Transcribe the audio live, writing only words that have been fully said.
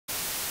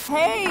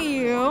Hey,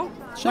 you.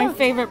 Sure. My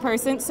favorite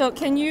person. So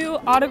can you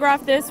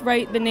autograph this,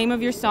 write the name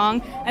of your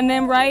song, and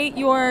then write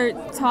your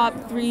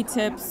top 3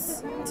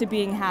 tips to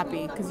being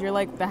happy? Because you're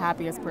like the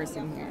happiest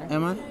person here.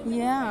 Am I?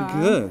 Yeah.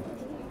 Good.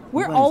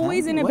 We're Everybody's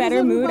always happy. in a What better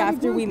is mood everybody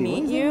after we going through?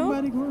 meet What is you.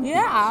 everybody going through?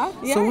 Yeah.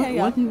 Yeah. So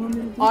yeah. what do you want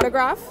me to do?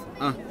 Autograph.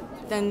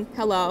 Then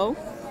hello.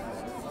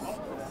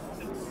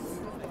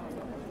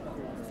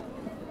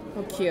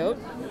 Oh, cute.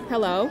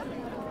 Hello.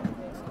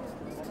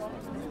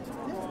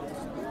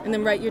 And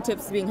then write your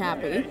tips to being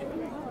happy.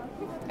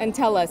 And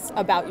tell us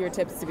about your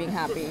tips to being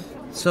happy.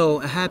 So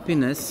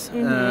happiness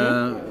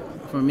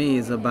for me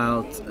is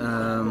about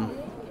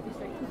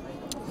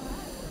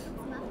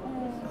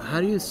how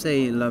do you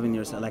say loving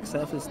yourself? Like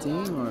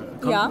self-esteem or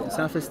Yeah.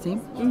 self-esteem?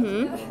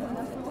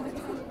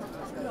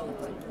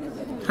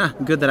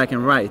 Good that I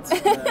can write.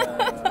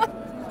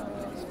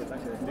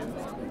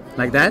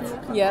 Like that?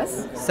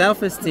 Yes.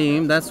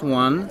 Self-esteem, that's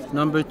one.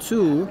 Number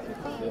 2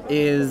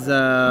 is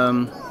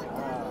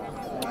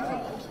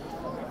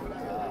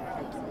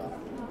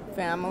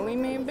Family,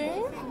 maybe?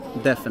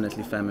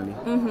 definitely family.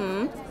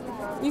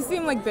 You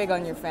seem like big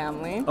on your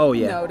family. Oh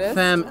yeah. Notice.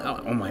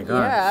 Oh my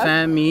god. Yeah.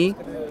 Family.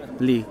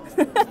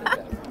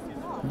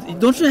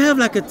 Don't you have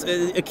like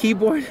a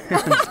keyboard?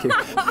 I'm just kidding.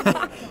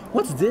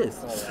 What's this?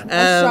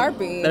 A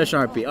Sharpie. A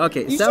Sharpie.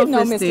 Okay. You should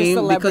know, Mr.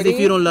 Self-esteem, because if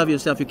Celebrity. you don't love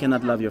yourself, you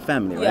cannot love your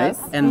family, right? Yes.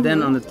 And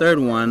then on the third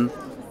one,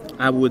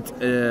 I would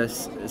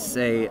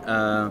say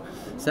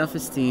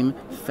self-esteem,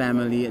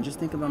 family, and just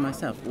think about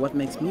myself. What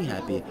makes me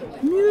happy?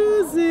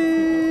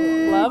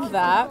 Music. Love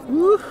that.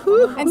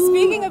 Woo-hoo-hoo. And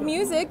speaking of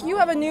music, you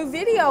have a new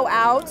video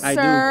out,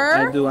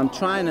 sir. I do. I'm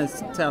trying to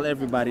tell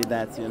everybody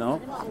that,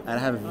 I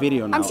have a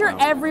video now. I'm sure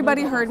out.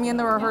 everybody heard me in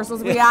the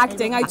rehearsals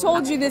reacting. I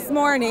told you this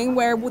morning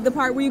where the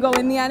part where you go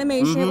in the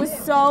animation, it was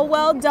so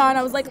well done.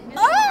 I was like,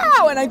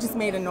 oh, and I just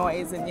made a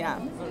noise, and yeah,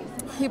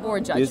 people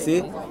were judging. You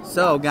see? me.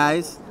 So,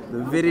 guys,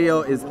 the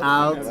video is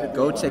out.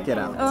 Go check it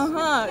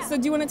out. So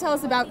do you want to tell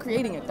us about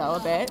creating it, though, a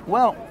bit?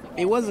 Well,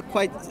 it was a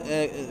quite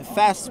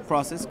fast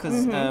process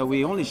because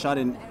we only shot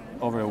it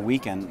over a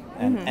weekend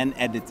and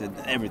edited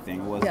everything.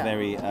 It was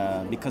very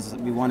because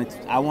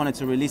I wanted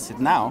to release it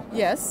now.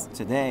 Yes.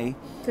 Today.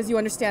 Because you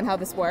understand how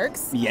this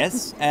works.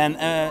 Yes, and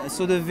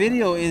so the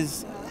video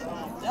is,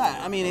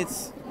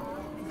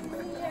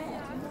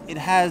 it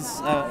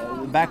has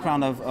a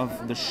background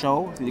of the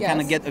show. You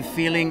kind of get a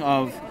feeling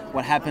of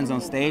what happens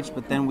on stage,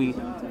 but then we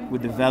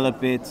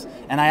develop it,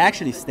 and I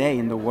actually stay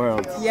in the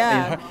world.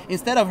 Yeah.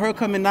 Instead of her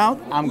coming out,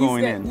 I'm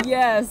going in.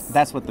 Yes.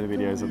 That's what the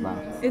video is about.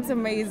 It's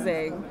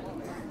amazing.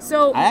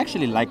 So I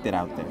actually liked it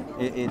out there.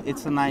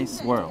 It's a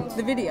nice world.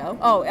 the video.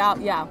 Oh,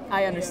 yeah,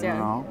 I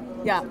understand.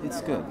 Yeah.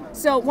 It's good.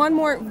 So one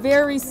more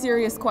very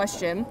serious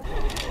question.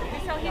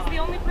 So he's the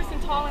only person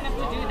tall enough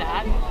to do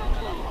that.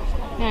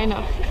 Yeah, I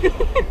know.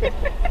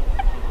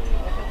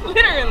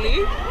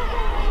 Literally.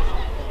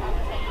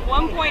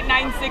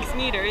 1.96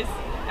 meters.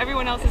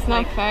 Everyone else is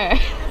Not like, fair.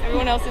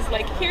 everyone else is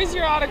like, here's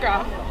your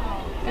autograph.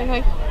 I'm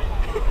like,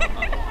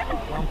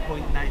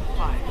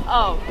 1.95.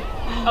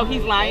 Oh,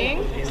 he's lying?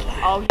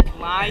 Oh, he's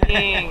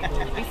lying.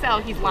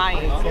 Lisa, he's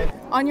lying.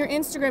 on your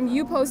Instagram,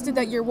 you posted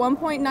that you're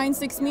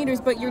 1.96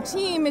 meters, but your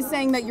team is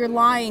saying that you're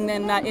lying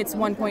and that it's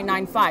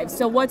 1.95.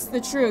 So what's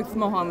the truth,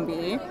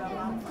 Mohombi?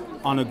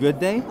 On a good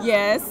day?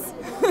 Yes.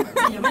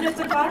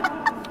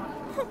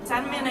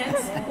 10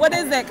 minutes. What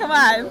is it? Come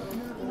on.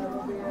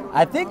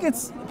 I think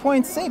it's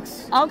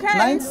 0.6. Okay.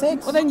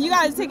 9.6. Well, then you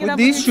guys take it With up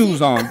these with your shoes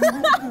team.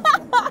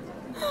 on.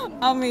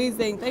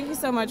 Amazing. Thank you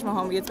so much,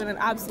 Mohombi. It's been an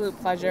absolute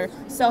pleasure.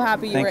 So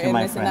happy you Thank were you, in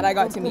my this friend. and that I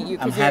got to meet you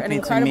I'm because you're an happy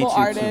to incredible meet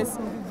you, too. artist.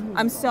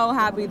 I'm so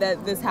happy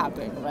that this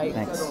happened, right?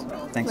 Thanks. So,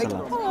 Thanks like, a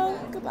lot. hello,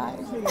 goodbye.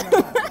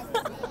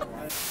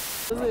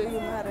 Doesn't even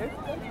matter.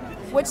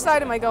 Which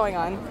side am I going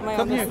on? Am I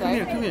on this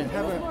side? come here.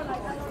 Have a...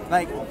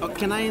 Like,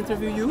 can I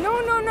interview you? No.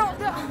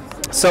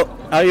 So,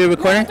 are you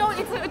recording? Don't,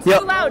 it's Yeah.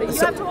 too loud. You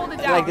So- have to hold it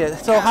down. Like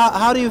this. So,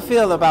 how do you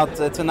feel about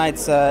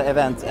tonight's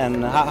event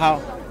and how?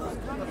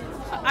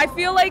 I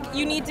feel like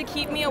you need to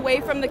keep me away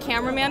from the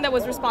cameraman that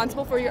was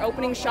responsible for your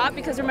opening shot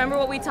because remember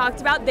what we talked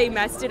about? They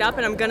messed it up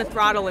and I'm gonna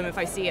throttle him if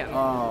I see him.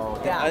 Oh,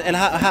 Yeah. And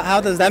how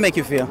does that make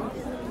you feel?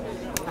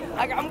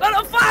 Like I'm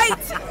gonna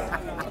fight!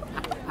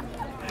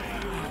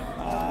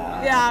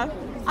 Yeah.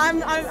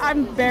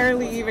 I'm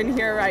barely even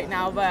here right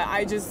now, but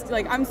I just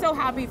I'm so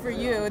happy for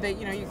you that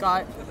you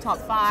got top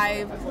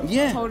 5.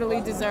 Yeah.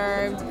 Totally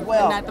deserved.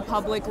 Well- and that the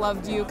public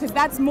loved you because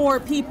that's more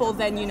people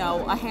than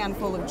a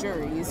handful of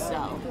juries.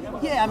 So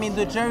Yeah, I mean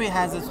the jury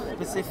has a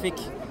specific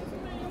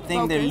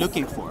thing they're Focus.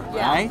 looking for,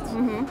 Yeah. right?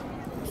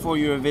 For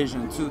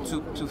Eurovision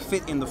to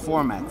fit in the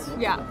format.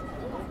 yeah.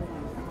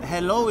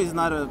 Hello is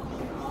not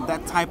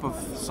that type of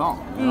song,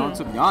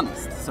 to be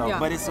honest. So, Yeah.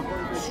 but it's a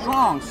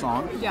strong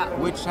song, Yeah.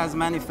 which has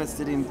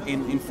manifested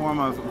in form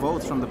of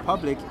votes from the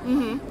public,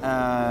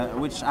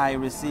 which I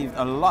received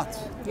a lot,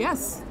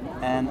 Yes.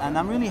 and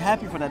I'm really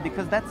happy for that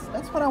because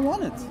that's what I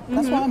wanted.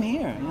 That's why I'm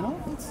here,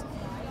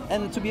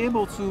 and to be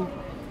able to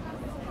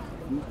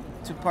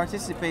to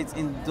participate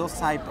in those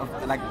type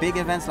of like big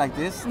events like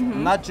this,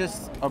 not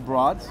just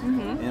abroad,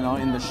 you know,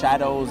 in the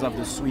shadows of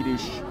the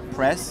Swedish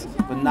press,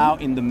 but now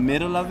in the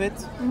middle of it,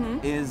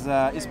 is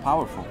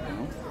powerful. You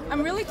know?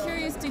 I'm really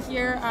curious to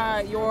hear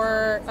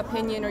your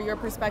opinion or your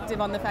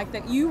perspective on the fact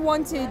that you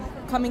wanted,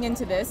 coming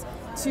into this,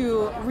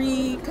 to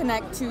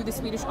reconnect to the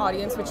Swedish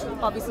audience, which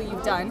obviously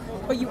you've done,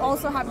 but you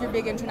also have your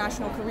big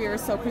international career,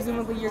 so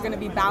presumably you're going to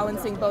be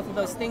balancing both of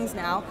those things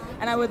now.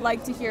 And I would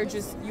like to hear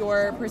just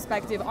your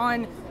perspective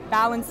on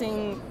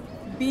balancing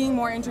being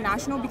more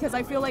international, because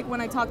I feel like when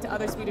I talk to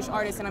other Swedish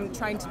artists and I'm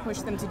trying to push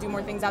them to do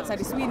more things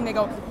outside of Sweden, they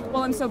go,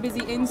 well, I'm so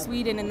busy in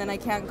Sweden and then I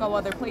can't go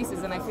other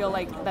places, and I feel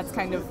like that's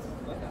kind of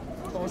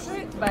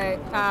bullshit, but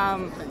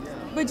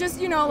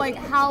just, you know, like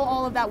how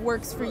all of that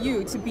works for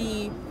you to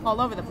be all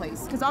over the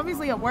place, because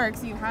obviously it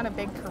works. You've had a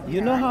big career.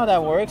 You know how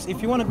that works.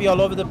 If you want to be all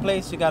over the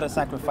place, you got to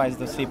sacrifice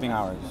the sleeping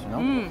hours, you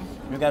know.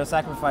 You got to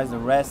sacrifice the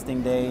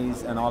resting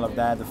days and all of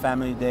that, the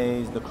family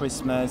days, the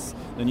Christmas,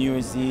 the New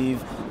Year's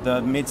Eve,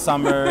 the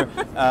midsummer,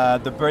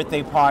 the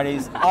birthday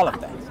parties, all of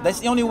that.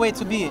 That's the only way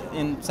to be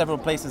in several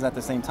places at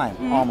the same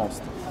time,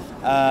 almost.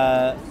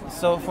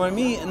 So for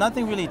me,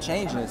 nothing really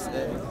changes,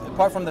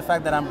 apart from the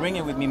fact that I'm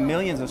bringing with me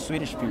millions of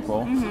Swedish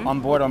people on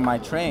board on my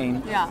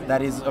train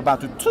that is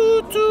about to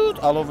toot toot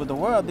all over the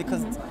world,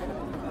 because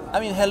I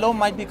mean, Hello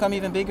might become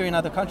even bigger in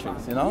other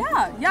countries, you know?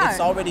 Yeah. It's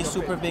already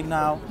super big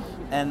now,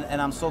 and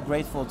I'm so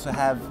grateful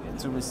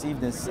to receive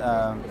this.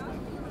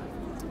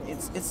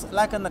 It's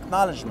like an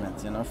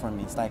acknowledgement, you know, for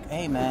me. It's like,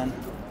 hey man,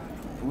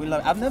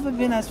 I've never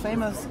been as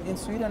famous in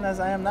Sweden as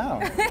I am now.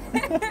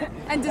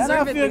 And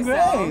deservedly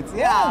great. So.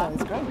 Yeah,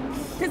 it's great.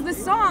 Because the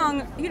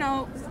song, you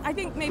know, I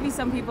think maybe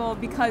some people,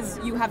 because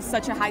you have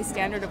such a high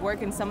standard of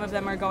work, and some of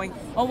them are going,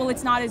 oh, well,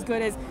 it's not as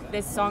good as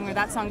this song or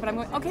that song. But I'm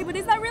going, okay, but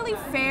is that really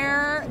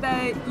fair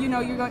that, you know,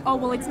 you're going, oh,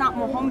 well, it's not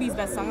Mohombi's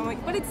best song. I'm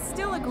like, but it's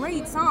still a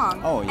great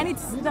song. Oh, yeah. And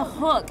the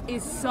hook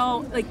is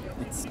so, like,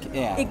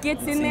 it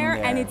gets in there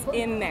and it's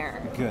in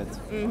there. Good.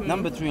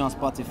 Number 3 on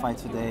Spotify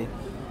today.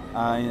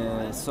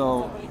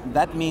 So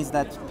that means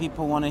that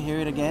people want to hear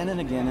it again and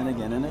again and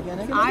again and again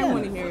and again. I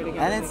want to hear it again.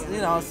 And it's, you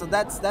know, so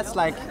that's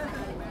like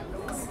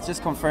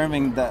just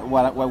confirming that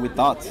what we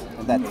thought,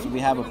 that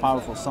we have a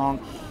powerful song,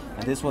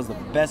 and this was the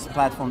best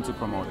platform to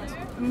promote it.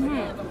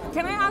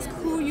 Can I ask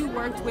who you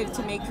worked with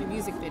to make your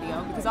music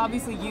video? Because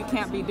obviously you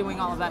can't be doing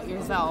all of that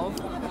yourself.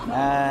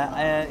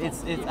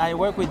 I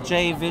work with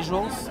Jay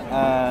Visuals,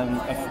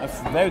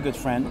 a very good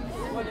friend.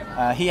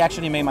 He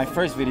actually made my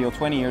first video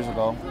 20 years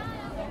ago.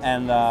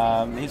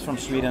 And he's from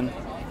Sweden,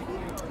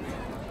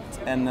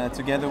 and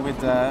together with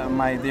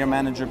my dear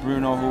manager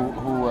Bruno,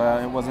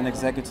 who was an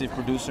executive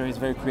producer. He's a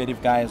very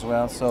creative guy as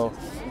well. So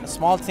a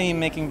small team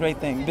making great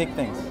things, big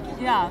things.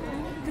 Yeah,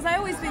 because I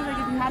always think like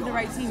if you have the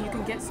right team, you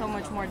can get so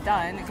much more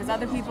done. Because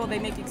other people, they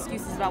make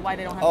excuses about why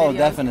they don't have videos. Oh,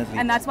 definitely.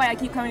 And that's why I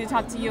keep coming to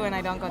talk to you, and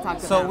I don't go talk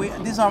to them.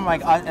 So these are my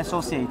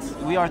associates.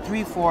 We are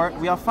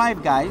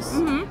 5 guys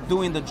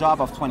doing the job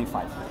of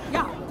 25.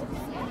 Yeah.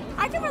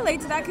 I can relate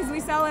to that, because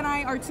Lisa and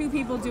I are 2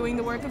 people doing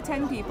the work of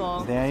 10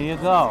 people. There you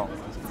go.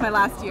 It's my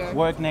last year.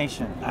 Work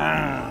Nation.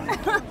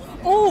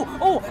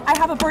 Oh, I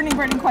have a burning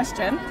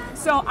question.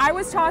 So I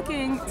was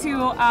talking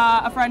to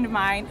a friend of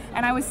mine,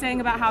 and I was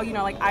saying about how, you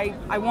know, like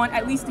I want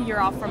at least a year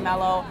off from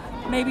Mello,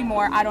 maybe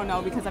more, I don't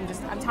know, because I'm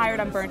tired,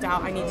 I'm burnt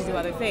out, I need to do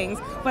other things.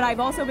 But I've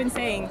also been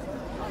saying,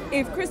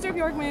 if Christer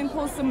Bjorkman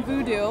pulls some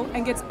voodoo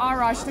and gets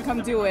Arash to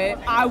come do it,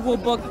 I will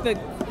book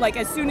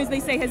as soon as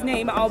they say his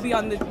name, I'll be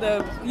on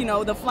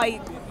the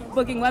flight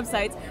booking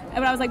websites.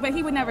 But I was like, but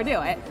he would never do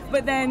it.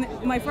 But then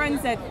my friend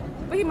said,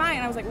 but he might.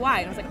 And I was like, why?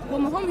 And I was like, well,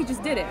 Mohombi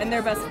just did it, and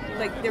they're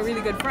they're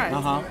really good friends.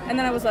 And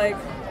then I was like,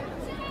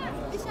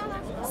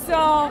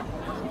 so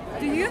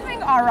do you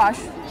think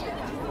Arash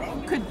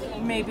could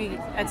maybe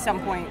at some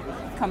point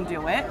come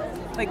do it?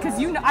 Like, because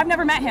I've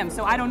never met him,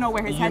 so I don't know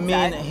where his head's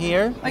at. You mean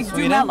here? Like,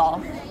 Sweden? do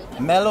Mello.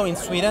 Mello in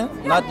Sweden,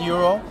 not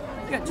Euro?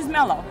 Yeah, just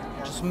Mello.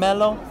 Just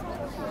Mello?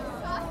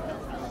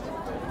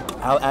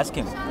 I'll ask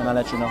him and I'll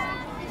let you know.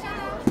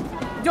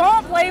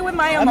 Don't play with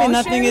my emotions. I mean,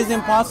 nothing is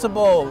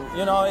impossible.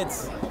 You know,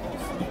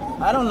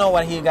 I don't know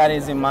what he got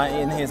in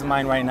his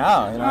mind right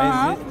now. You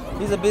know,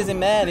 he's a busy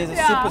man. He's a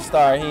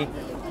superstar.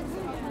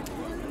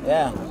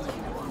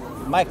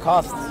 It might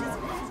cost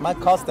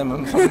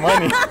him some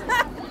money.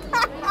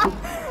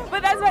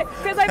 But that's right,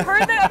 because I've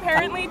heard that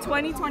apparently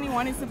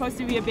 2021 is supposed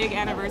to be a big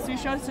anniversary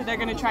show, so they're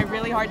going to try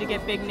really hard to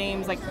get big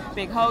names, like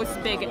big hosts,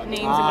 big names,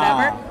 and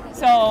whatever.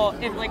 So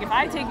if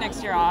I take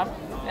next year off,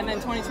 and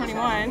then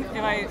 2021, if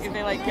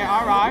they get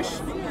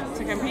Arash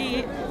to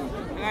compete,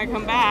 and I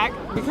come back,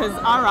 because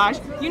Arash,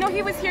 you know,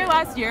 he was here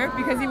last year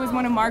because he was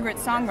one of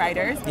Margaret's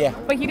songwriters. Yeah.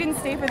 But he didn't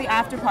stay for the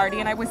after party,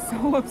 and I was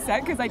so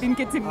upset because I didn't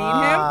get to meet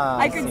him.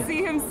 I could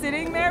see him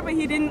sitting there, but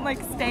he didn't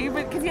stay,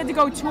 because he had to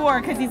go tour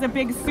because he's a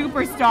big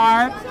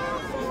superstar.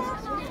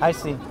 I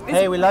see.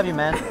 Hey, we love you,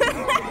 man.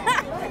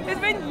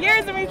 It's been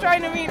years of me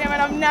trying to meet him, and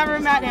I've never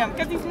met him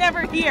because he's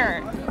never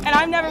here, and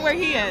I'm never where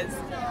he is.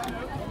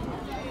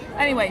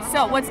 Anyway,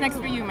 so what's next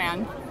for you,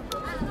 man?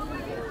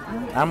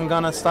 I'm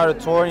gonna start a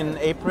tour in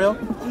April.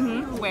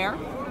 Where?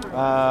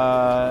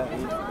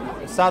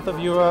 South of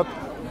Europe,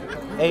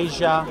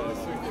 Asia,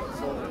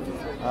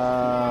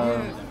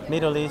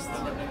 Middle East.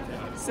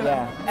 So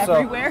Yeah.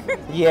 everywhere? So,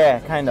 yeah,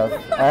 kind of.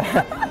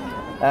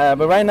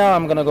 But right now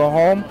I'm gonna go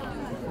home,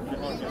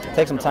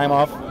 take some time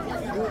off.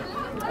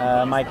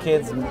 My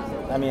kids,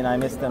 I mean, I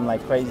miss them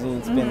like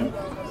crazy.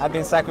 I've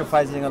been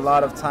sacrificing a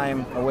lot of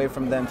time away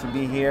from them to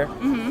be here.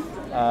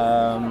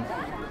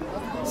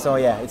 So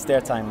yeah, it's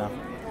their time now.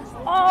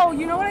 Oh,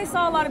 you know what I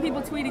saw a lot of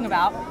people tweeting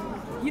about?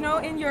 You know,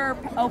 in your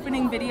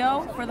opening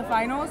video for the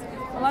finals,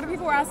 a lot of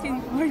people were asking,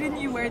 why didn't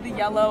you wear the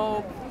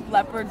yellow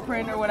leopard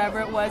print or whatever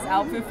it was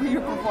outfit for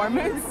your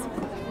performance?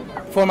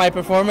 For my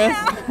performance?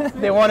 Yeah.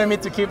 They wanted me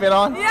to keep it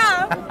on?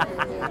 Yeah.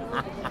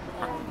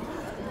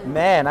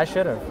 Man, I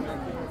should have.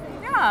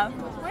 Yeah,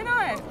 why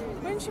not?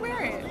 Why didn't you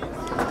wear it?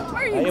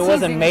 Why are you It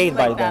wasn't teasing made like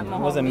by that, then. It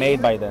wasn't Mohombi?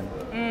 made by then.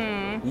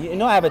 You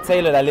know, I have a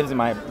tailor that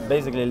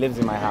basically lives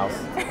in my house.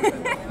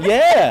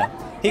 Yeah.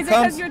 Is it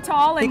because you're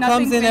tall and he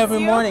nothing comes in fits every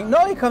you? morning.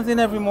 No, he comes in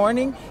every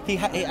morning. He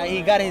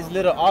got his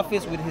little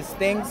office with his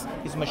things,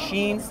 his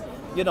machines.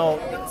 You know,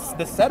 it's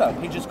the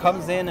setup. He just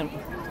comes in and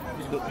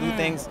do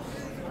things.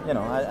 You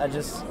know, I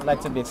just like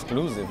to be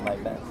exclusive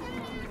like that.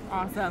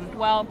 Awesome.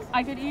 Well,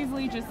 I could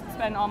easily just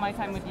spend all my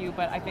time with you,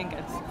 but I think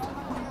it's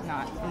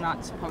I'm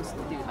not supposed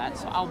to do that.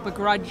 So I'll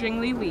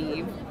begrudgingly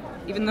leave,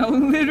 even though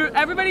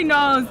everybody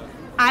knows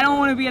I don't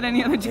want to be at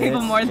any other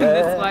table more than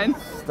this one.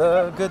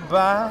 The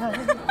goodbye.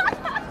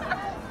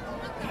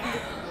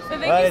 So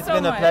thank Well, you it's so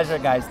been much. a pleasure,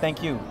 guys.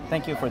 Thank you.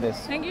 Thank you for this.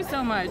 Thank you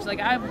so much. Like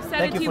I've said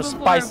Thank it to you you for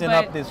before, spicing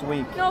but up this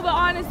week. no, but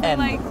honestly, And-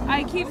 like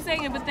I keep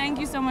saying it, but thank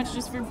you so much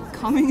just for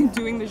coming and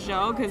doing the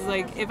show. Because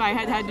like if I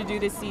had to do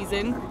this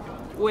season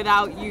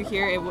without you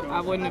here, I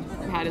wouldn't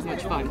have had as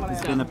much fun.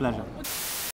 It's been a pleasure.